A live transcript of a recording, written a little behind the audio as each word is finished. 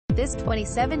This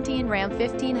 2017 Ram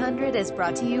 1500 is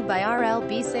brought to you by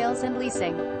RLB Sales and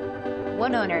Leasing.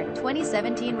 One owner,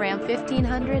 2017 Ram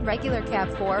 1500 regular cab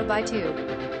 4x2.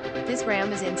 This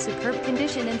Ram is in superb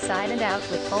condition inside and out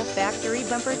with full factory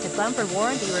bumper-to-bumper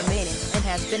warranty remaining, and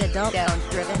has been adult owned,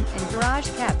 driven, and garage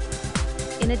kept.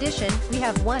 In addition, we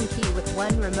have one key with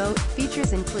one remote.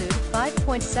 Features include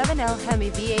 5.7L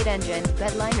Hemi V8 engine,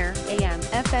 bed liner, AM,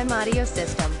 FM audio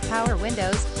system, power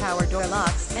windows, power door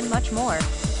locks, and much more.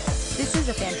 This is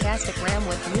a fantastic Ram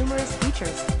with numerous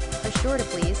features. Assure to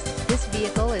please, this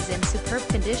vehicle is in superb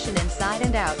condition inside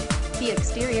and out. The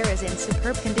exterior is in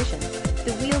superb condition.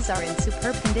 The wheels are in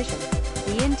superb condition.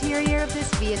 The interior of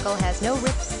this vehicle has no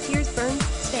rips, tears, burns,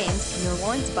 stains, nor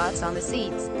worn spots on the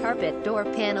seats, carpet, door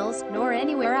panels, nor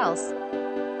anywhere else.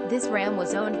 This Ram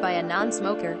was owned by a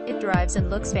non-smoker. It drives and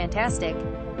looks fantastic.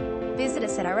 Visit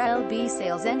us at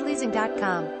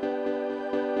rlbsalesandleasing.com.